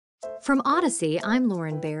From Odyssey, I'm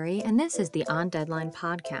Lauren Barry, and this is the On Deadline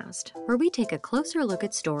podcast, where we take a closer look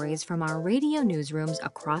at stories from our radio newsrooms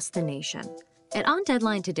across the nation. At On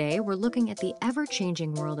Deadline today, we're looking at the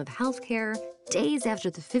ever-changing world of healthcare days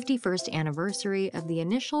after the 51st anniversary of the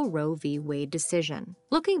initial Roe v. Wade decision.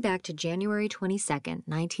 Looking back to January 22,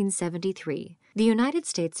 1973, the United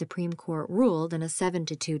States Supreme Court ruled in a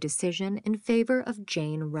 7-2 decision in favor of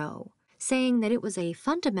Jane Roe, saying that it was a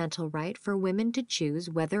fundamental right for women to choose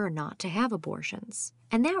whether or not to have abortions.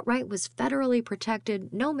 And that right was federally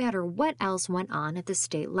protected no matter what else went on at the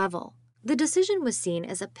state level. The decision was seen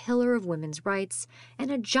as a pillar of women's rights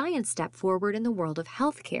and a giant step forward in the world of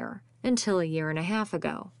healthcare until a year and a half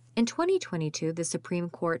ago. In 2022, the Supreme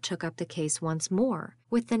Court took up the case once more,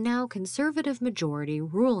 with the now conservative majority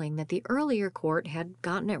ruling that the earlier court had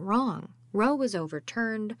gotten it wrong. Roe was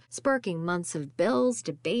overturned, sparking months of bills,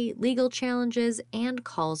 debate, legal challenges, and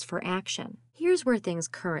calls for action. Here's where things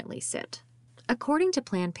currently sit. According to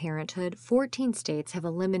Planned Parenthood, 14 states have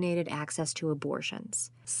eliminated access to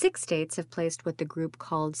abortions. 6 states have placed what the group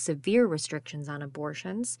called severe restrictions on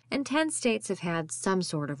abortions, and 10 states have had some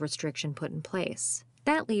sort of restriction put in place.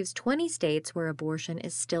 That leaves 20 states where abortion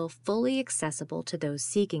is still fully accessible to those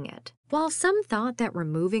seeking it. While some thought that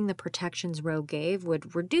removing the protections Roe gave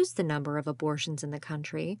would reduce the number of abortions in the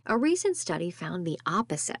country, a recent study found the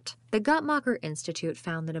opposite. The Guttmacher Institute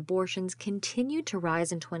found that abortions continued to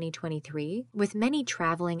rise in 2023, with many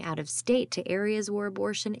traveling out of state to areas where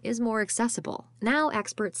abortion is more accessible. Now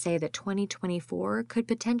experts say that 2024 could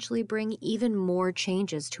potentially bring even more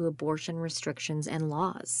changes to abortion restrictions and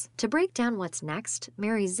laws. To break down what's next,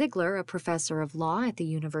 Mary Ziegler, a professor of law at the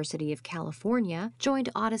University of California, joined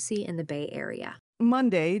Odyssey in the Bay Area.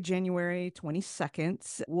 Monday, January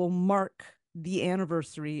 22nd, will mark the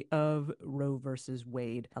anniversary of Roe versus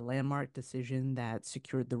Wade, a landmark decision that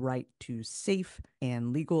secured the right to safe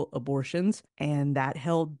and legal abortions, and that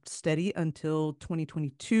held steady until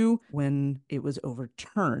 2022 when it was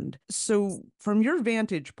overturned. So from your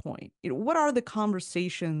vantage point, what are the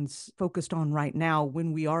conversations focused on right now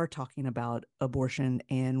when we are talking about abortion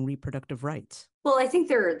and reproductive rights? Well, I think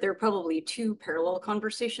there are probably two parallel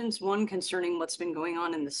conversations, one concerning what's been going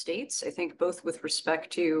on in the states. I think both with respect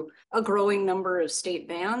to a growing number of state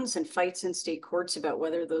bans and fights in state courts about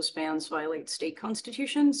whether those bans violate state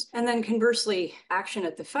constitutions. And then conversely, action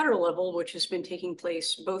at the federal level, which has been taking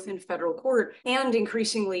place both in federal court and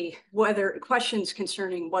increasingly whether questions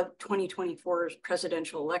concerning what 2024's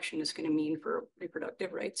presidential election is going to mean for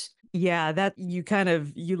reproductive rights. Yeah, that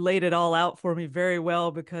you laid it all out for me very well,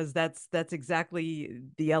 because that's exactly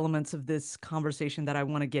the elements of this conversation that I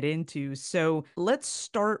want to get into. So let's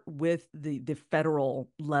start with the federal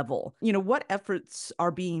level. What efforts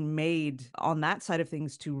are being made on that side of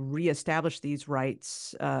things to reestablish these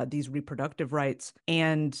rights, these reproductive rights?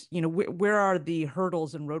 And, where are the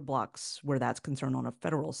hurdles and roadblocks where that's concerned on a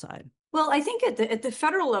federal side? Well, I think at the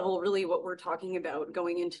federal level, really what we're talking about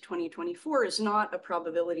going into 2024 is not a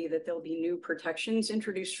probability that there'll be new protections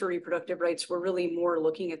introduced for reproductive rights. We're really more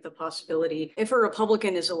looking at the possibility, if a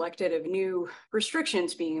Republican is elected, of new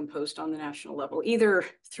restrictions being imposed on the national level, either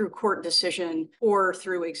through court decision or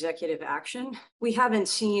through executive action. We haven't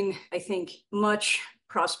seen, I think, much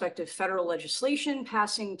prospect of federal legislation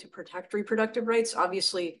passing to protect reproductive rights.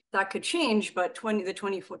 Obviously, that could change, but the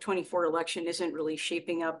 2024 election isn't really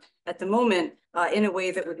shaping up at the moment in a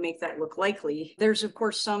way that would make that look likely. There's, of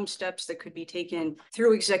course, some steps that could be taken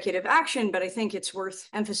through executive action, but I think it's worth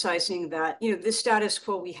emphasizing that, the status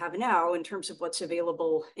quo we have now in terms of what's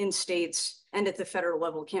available in states and at the federal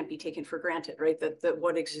level can't be taken for granted, right? That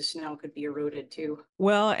what exists now could be eroded too.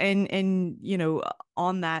 Well, and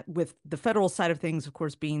on that, with the federal side of things, of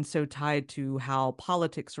course, being so tied to how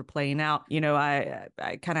politics are playing out, I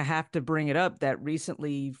kind of have to bring it up that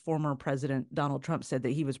recently former President Donald Trump said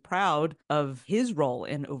that he was proud of his role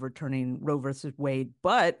in overturning Roe versus Wade,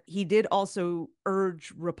 but he did also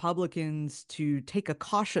urge Republicans to take a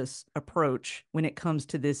cautious approach when it comes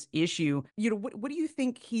to this issue. What do you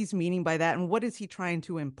think he's meaning by that? And what is he trying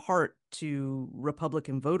to impart to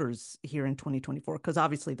Republican voters here in 2024? Because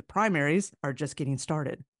obviously the primaries are just getting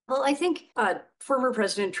started. Well, I think former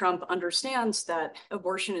President Trump understands that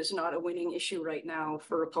abortion is not a winning issue right now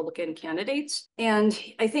for Republican candidates. And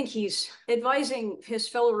I think he's advising his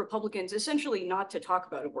fellow Republicans essentially not to talk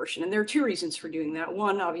about abortion. And there are two reasons for doing that.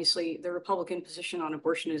 One, obviously, the Republican position on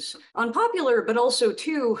abortion is unpopular, but also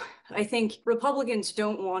two, I think Republicans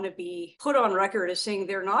don't want to be put on record as saying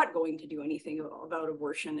they're not going to do anything about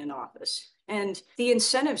abortion in office. And the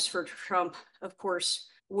incentives for Trump, of course,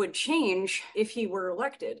 would change if he were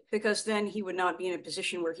elected, because then he would not be in a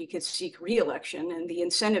position where he could seek re-election, and the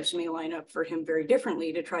incentives may line up for him very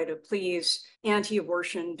differently to try to please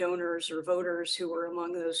anti-abortion donors or voters who were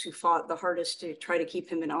among those who fought the hardest to try to keep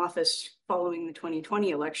him in office following the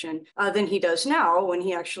 2020 election than he does now when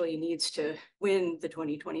he actually needs to win the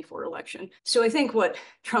 2024 election. So I think what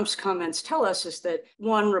Trump's comments tell us is that,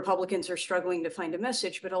 one, Republicans are struggling to find a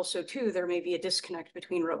message, but also, two, there may be a disconnect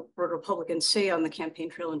between what Republicans say on the campaign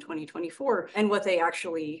trail in 2024 and what they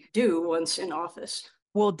actually do once in office.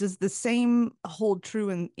 Well, does the same hold true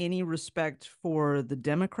in any respect for the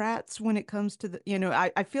Democrats when it comes to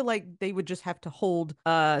I feel like they would just have to hold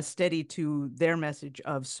steady to their message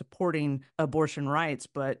of supporting abortion rights.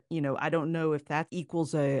 But, I don't know if that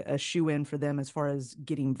equals a shoe-in for them as far as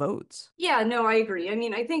getting votes. Yeah, no, I agree. I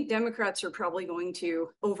mean, I think Democrats are probably going to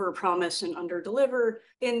overpromise and underdeliver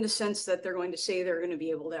in the sense that they're going to say they're going to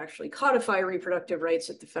be able to actually codify reproductive rights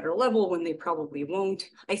at the federal level when they probably won't.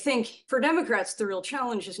 I think for Democrats, the real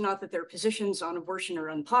challenge is not that their positions on abortion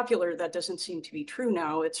are unpopular. That doesn't seem to be true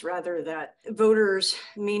now. It's rather that voters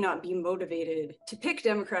may not be motivated to pick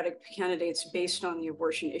Democratic candidates based on the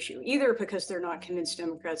abortion issue, either because they're not convinced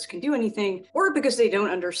Democrats can do anything, or because they don't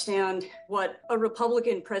understand what a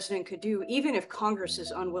Republican president could do, even if Congress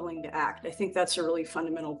is unwilling to act. I think that's a really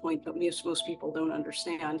fundamental point that most people don't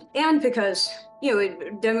understand. And because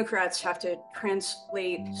Democrats have to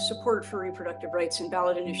translate support for reproductive rights and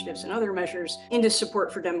ballot initiatives and other measures into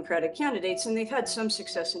support for Democratic candidates. And they've had some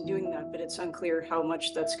success in doing that, but it's unclear how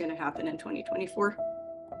much that's going to happen in 2024.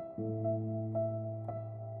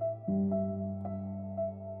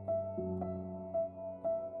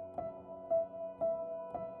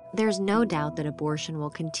 There's no doubt that abortion will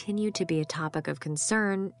continue to be a topic of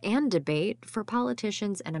concern and debate for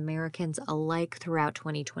politicians and Americans alike throughout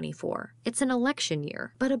 2024. It's an election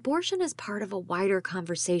year, but abortion is part of a wider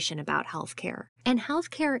conversation about healthcare. And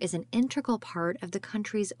healthcare is an integral part of the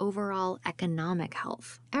country's overall economic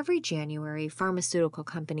health. Every January, pharmaceutical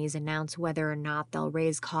companies announce whether or not they'll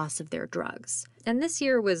raise costs of their drugs. And this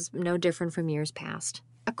year was no different from years past.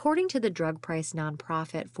 According to the drug price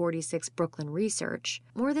nonprofit 46 Brooklyn Research,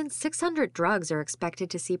 more than 600 drugs are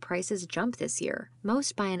expected to see prices jump this year,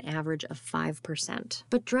 most by an average of 5%.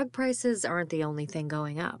 But drug prices aren't the only thing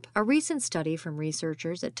going up. A recent study from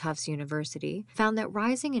researchers at Tufts University found that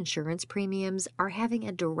rising insurance premiums are having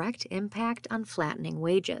a direct impact on flattening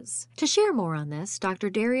wages. To share more on this,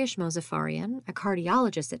 Dr. Dariush Mozaffarian, a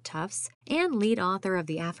cardiologist at Tufts and lead author of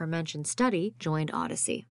the aforementioned study, joined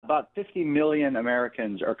Odyssey. About 50 million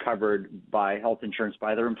Americans are covered by health insurance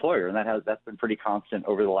by their employer, and that's been pretty constant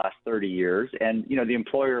over the last 30 years. And the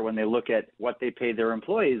employer, when they look at what they pay their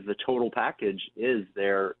employees, the total package is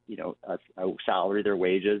their a salary, their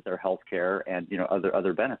wages, their health care, and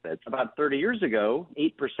other benefits. About 30 years ago,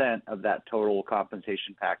 8% of that total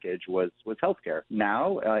compensation package was health care.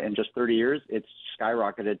 Now, in just 30 years, it's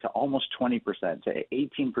skyrocketed to almost 20%, to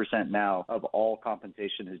 18% now of all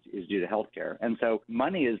compensation is due to health care. And so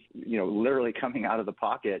money is literally coming out of the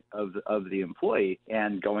pocket of the employee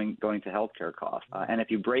and going to healthcare costs. And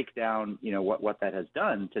if you break down what that has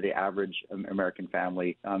done to the average American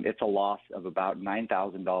family, it's a loss of about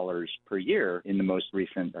 $9,000 per year in the most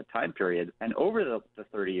recent time period. And over the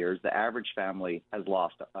 30 years, the average family has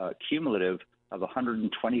lost a cumulative of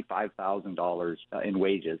 $125,000 in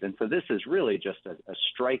wages. And so this is really just a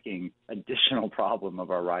striking additional problem of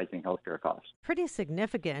our rising healthcare costs. Pretty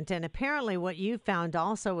significant. And apparently what you found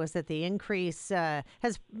also was that the increase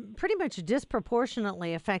has pretty much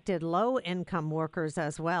disproportionately affected low-income workers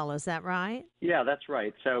as well. Is that right? Yeah, that's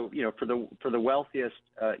right. So, for the wealthiest,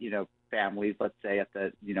 families, let's say at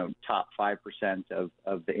the top 5%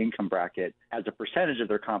 of the income bracket, as a percentage of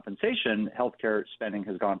their compensation, healthcare spending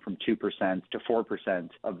has gone from 2% to 4%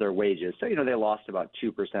 of their wages. So they lost about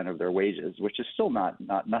 2% of their wages, which is still not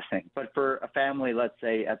nothing. But for a family, let's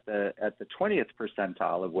say at the 20th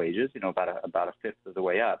percentile of wages, about a fifth of the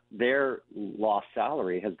way up, their lost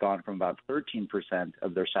salary has gone from about 13%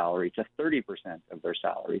 of their salary to 30% of their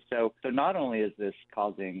salary. So not only is this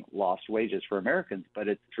causing lost wages for Americans, but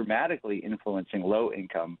it's dramatically influencing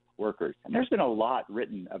low-income workers. And there's been a lot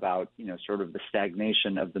written about, sort of the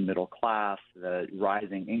stagnation of the middle class, the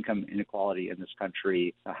rising income inequality in this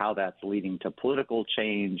country, how that's leading to political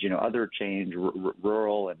change, other change,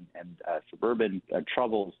 rural and suburban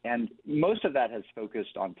troubles. And most of that has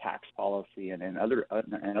focused on tax policy and other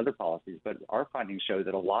policies. But our findings show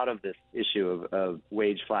that a lot of this issue of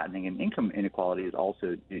wage flattening and income inequality is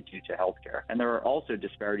also due to healthcare. And there are also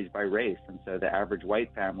disparities by race. And so the average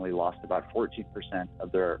white family lost about 14%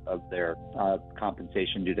 of their of their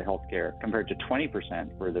compensation due to healthcare, compared to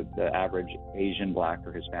 20% for the average Asian, Black,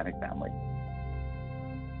 or Hispanic family.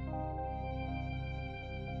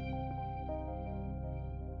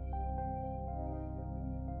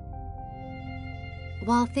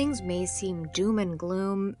 While things may seem doom and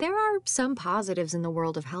gloom, there are some positives in the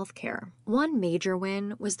world of healthcare. One major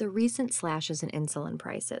win was the recent slashes in insulin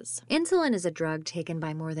prices. Insulin is a drug taken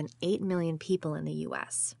by more than 8 million people in the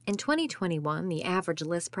U.S. In 2021, the average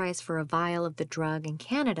list price for a vial of the drug in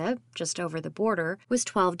Canada, just over the border, was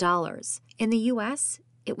 $12. In the U.S.,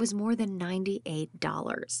 it was more than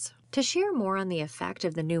 $98. To share more on the effect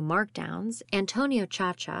of the new markdowns, Antonio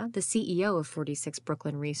Chacha, the CEO of 46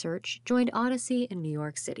 Brooklyn Research, joined Odyssey in New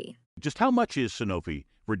York City. Just how much is Sanofi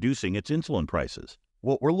reducing its insulin prices?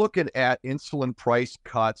 Well, we're looking at insulin price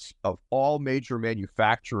cuts of all major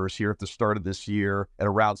manufacturers here at the start of this year at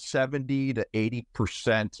around 70 to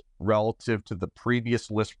 80% relative to the previous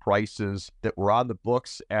list prices that were on the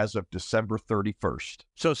books as of December 31st.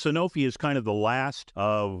 So Sanofi is kind of the last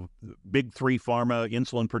of big three pharma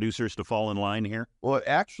insulin producers to fall in line here? Well,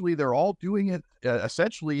 actually, they're all doing it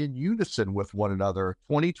essentially in unison with one another.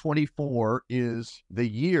 2024 is the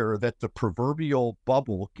year that the proverbial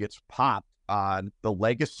bubble gets popped on the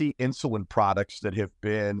legacy insulin products that have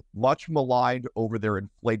been much maligned over their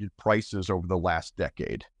inflated prices over the last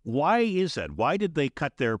decade. Why is that? Why did they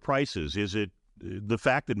cut their prices? Is it the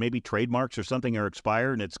fact that maybe trademarks or something are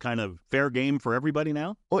expired and it's kind of fair game for everybody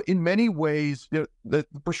now? Well, in many ways, the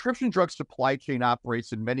prescription drug supply chain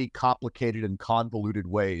operates in many complicated and convoluted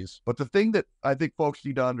ways. But the thing that I think folks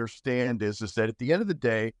need to understand is that at the end of the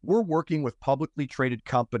day, we're working with publicly traded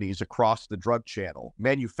companies across the drug channel.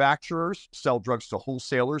 Manufacturers sell drugs to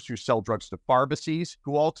wholesalers who sell drugs to pharmacies,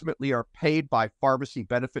 who ultimately are paid by pharmacy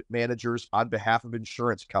benefit managers on behalf of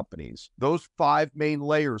insurance companies. Those five main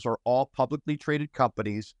layers are all publicly traded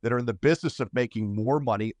companies that are in the business of making more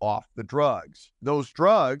money off the drugs. Those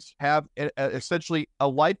drugs have essentially a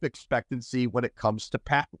life expectancy when it comes to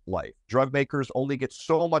patent life. Drug makers only get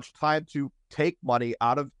so much time to take money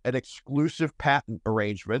out of an exclusive patent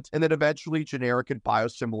arrangement, and then eventually generic and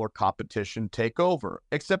biosimilar competition take over.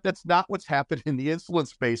 Except that's not what's happened in the insulin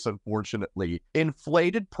space, unfortunately.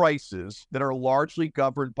 Inflated prices that are largely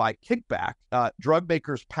governed by kickback, drug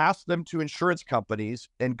makers pass them to insurance companies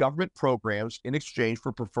and government programs in exchange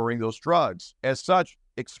for preferring those drugs. As such,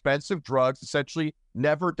 expensive drugs essentially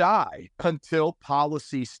never die until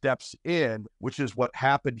policy steps in, which is what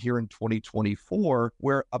happened here in 2024,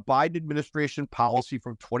 where a Biden administration policy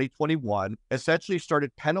from 2021 essentially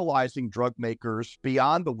started penalizing drug makers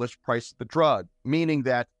beyond the list price of the drug, meaning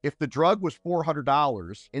that if the drug was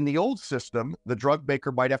 $400 in the old system, the drug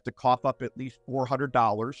maker might have to cough up at least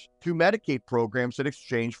 $400 to Medicaid programs in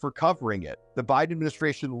exchange for covering it. The Biden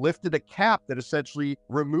administration lifted a cap that essentially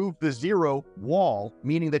removed the zero wall,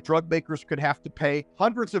 meaning that drug makers could have to pay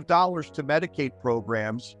hundreds of dollars to Medicaid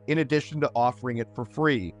programs in addition to offering it for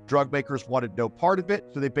free. Drug makers wanted no part of it,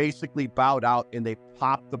 so they basically bowed out and they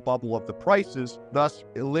popped the bubble of the prices, thus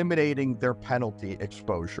eliminating their penalty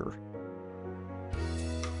exposure.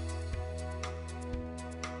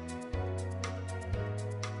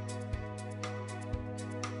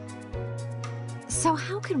 So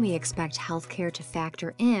how can we expect healthcare to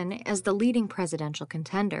factor in as the leading presidential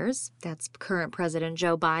contenders, that's current President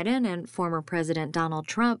Joe Biden and former President Donald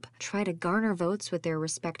Trump, try to garner votes with their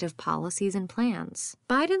respective policies and plans?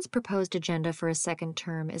 Biden's proposed agenda for a second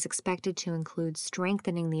term is expected to include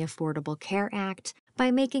strengthening the Affordable Care Act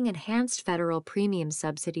by making enhanced federal premium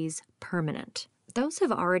subsidies permanent. Those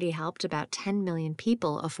have already helped about 10 million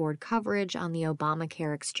people afford coverage on the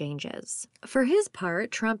Obamacare exchanges. For his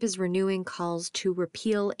part, Trump is renewing calls to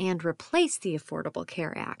repeal and replace the Affordable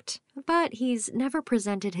Care Act, but he's never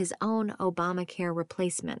presented his own Obamacare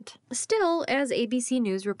replacement. Still, as ABC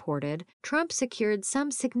News reported, Trump secured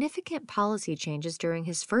some significant policy changes during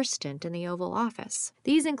his first stint in the Oval Office.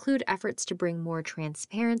 These include efforts to bring more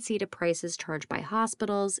transparency to prices charged by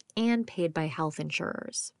hospitals and paid by health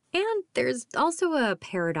insurers. And there's also a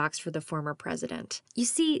paradox for the former president. You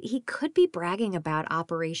see, he could be bragging about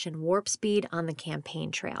Operation Warp Speed on the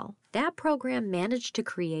campaign trail. That program managed to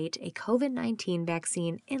create a COVID-19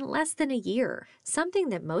 vaccine in less than a year, something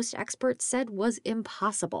that most experts said was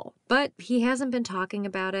impossible. But he hasn't been talking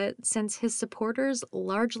about it since his supporters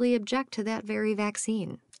largely object to that very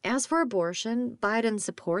vaccine. As for abortion, Biden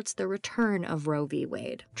supports the return of Roe v.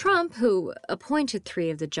 Wade. Trump, who appointed 3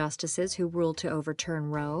 of the justices who ruled to overturn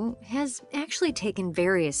Roe, has actually taken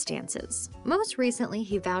various stances. Most recently,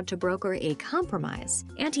 he vowed to broker a compromise,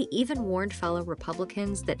 and he even warned fellow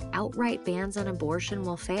Republicans that outright bans on abortion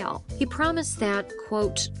will fail. He promised that,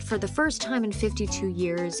 quote, "For the first time in 52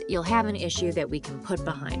 years, you'll have an issue that we can put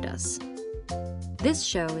behind us." This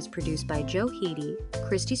show is produced by Joe Hiti,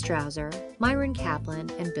 Christy Strawser, Myron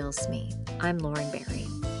Kaplan, and Bill Smee. I'm Lauren Berry.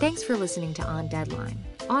 Thanks for listening to On Deadline,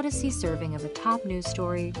 Odyssey serving of a top news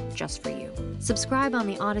story just for you. Subscribe on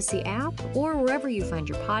the Odyssey app or wherever you find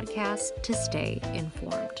your podcasts to stay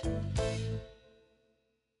informed.